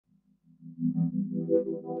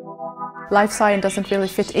Life science doesn't really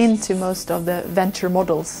fit into most of the venture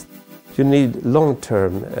models. You need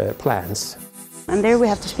long-term plans. And there we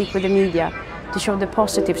have to speak with the media to show the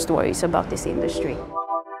positive stories about this industry.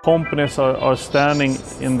 Companies are standing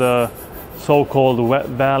in the so-called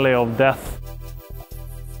valley of death.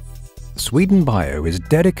 SwedenBIO is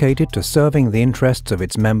dedicated to serving the interests of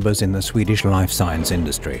its members in the Swedish life science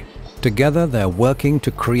industry. Together they're working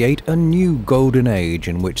to create a new golden age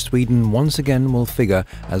in which Sweden once again will figure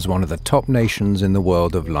as one of the top nations in the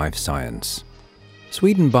world of life science.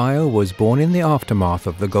 SwedenBIO was born in the aftermath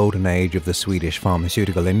of the golden age of the Swedish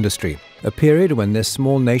pharmaceutical industry, a period when this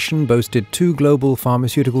small nation boasted two global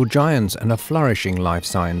pharmaceutical giants and a flourishing life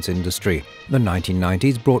science industry. The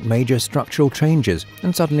 1990s brought major structural changes,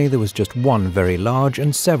 and suddenly there was just one very large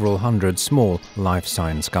and several hundred small life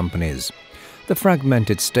science companies. The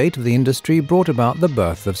fragmented state of the industry brought about the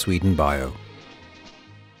birth of SwedenBIO.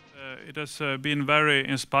 It has been very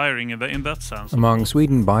inspiring in that sense. Among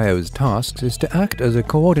SwedenBIO's tasks is to act as a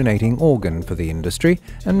coordinating organ for the industry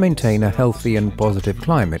and maintain a healthy and positive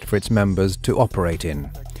climate for its members to operate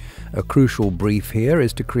in. A crucial brief here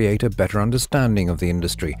is to create a better understanding of the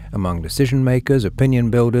industry among decision makers, opinion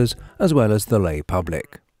builders, as well as the lay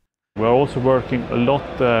public. We're also working a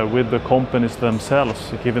lot with the companies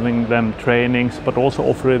themselves, giving them trainings, but also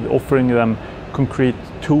offering them concrete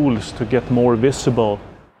tools to get more visible.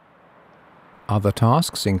 Other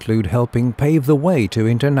tasks include helping pave the way to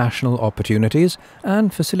international opportunities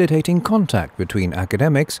and facilitating contact between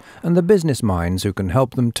academics and the business minds who can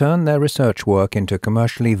help them turn their research work into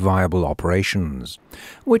commercially viable operations.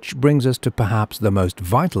 Which brings us to perhaps the most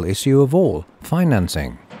vital issue of all,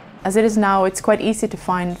 financing. As it is now, it's quite easy to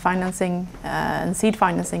find financing and seed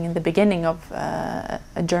financing in the beginning of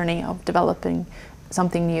a journey of developing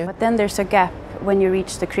something new. But then there's a gap when you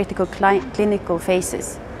reach the critical clinical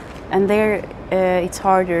phases. And there it's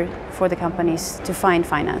harder for the companies to find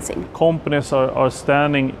financing. Companies are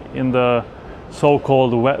standing in the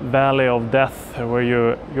so-called valley of death, where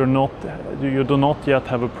you do not yet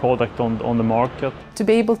have a product on the market. To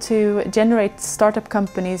be able to generate startup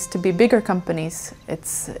companies to be bigger companies,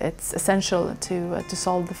 it's essential to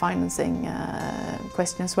solve the financing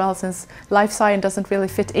question as well, since life science doesn't really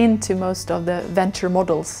fit into most of the venture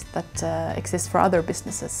models that exist for other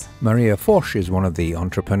businesses. Maria Forsch is one of the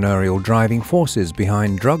entrepreneurial driving forces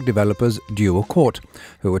behind drug developers Duocort,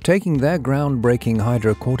 who are taking their groundbreaking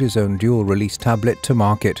hydrocortisone dual-release tablet to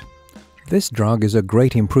market. This drug is a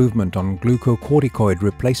great improvement on glucocorticoid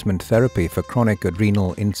replacement therapy for chronic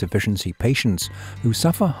adrenal insufficiency patients who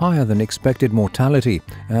suffer higher than expected mortality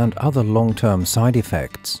and other long-term side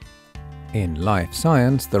effects. In life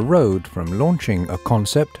science, the road from launching a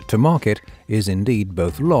concept to market is indeed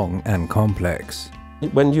both long and complex.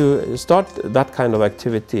 When you start that kind of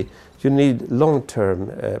activity, you need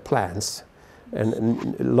long-term plans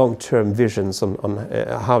and long-term visions on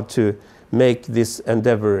how to make this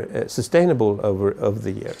endeavor sustainable over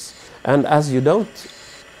the years. And as you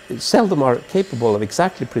seldom are capable of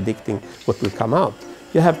exactly predicting what will come out,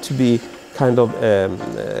 you have to be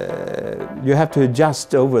you have to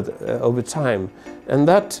adjust over time. And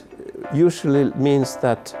that usually means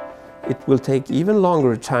that it will take even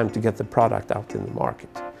longer time to get the product out in the market.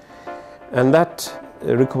 And that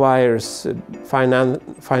requires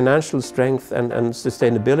financial strength and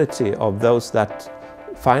sustainability of those that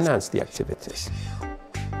finance the activities.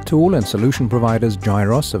 Tool and solution providers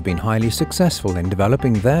Gyros have been highly successful in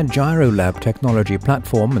developing their GyroLab technology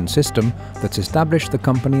platform and system that's established the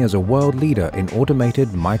company as a world leader in automated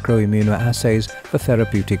microimmunoassays for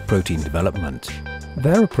therapeutic protein development.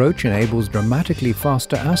 Their approach enables dramatically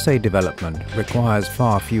faster assay development, requires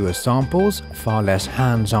far fewer samples, far less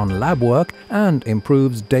hands-on lab work, and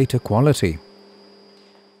improves data quality.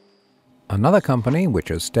 Another company which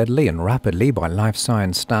has steadily and rapidly by life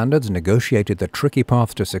science standards negotiated the tricky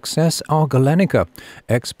path to success are Galenica,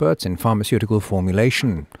 experts in pharmaceutical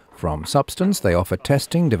formulation. From substance, they offer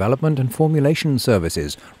testing, development and formulation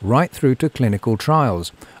services right through to clinical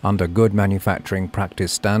trials under good manufacturing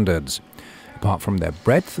practice standards. Apart from their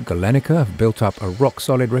breadth, Galenica have built up a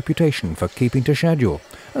rock-solid reputation for keeping to schedule,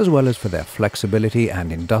 as well as for their flexibility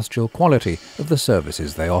and industrial quality of the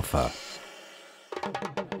services they offer.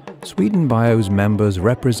 SwedenBIO's members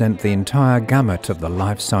represent the entire gamut of the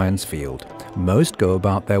life science field. Most go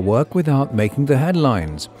about their work without making the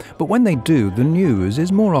headlines, but when they do, the news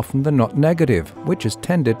is more often than not negative, which has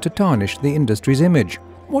tended to tarnish the industry's image.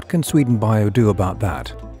 What can SwedenBIO do about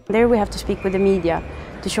that? There we have to speak with the media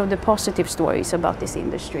to show the positive stories about this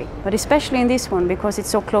industry. But especially in this one, because it's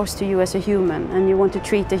so close to you as a human and you want to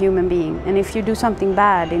treat a human being. And if you do something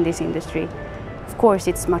bad in this industry, of course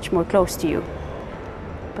it's much more close to you.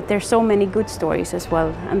 But there's so many good stories as well,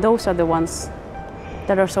 and those are the ones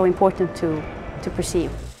that are so important to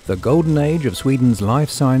perceive. The golden age of Sweden's life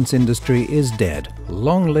science industry is dead.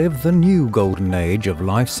 Long live the new golden age of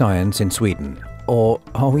life science in Sweden. Or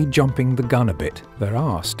are we jumping the gun a bit? There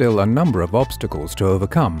are still a number of obstacles to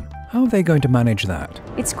overcome. How are they going to manage that?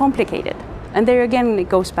 It's complicated. And there again it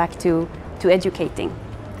goes back to educating,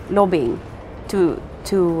 lobbying, to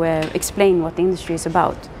explain what the industry is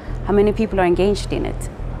about. How many people are engaged in it,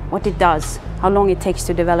 what it does, how long it takes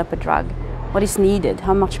to develop a drug, what is needed,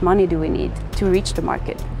 how much money do we need to reach the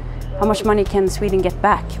market, how much money can Sweden get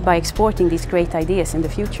back by exporting these great ideas in the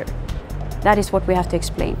future. That is what we have to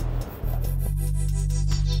explain.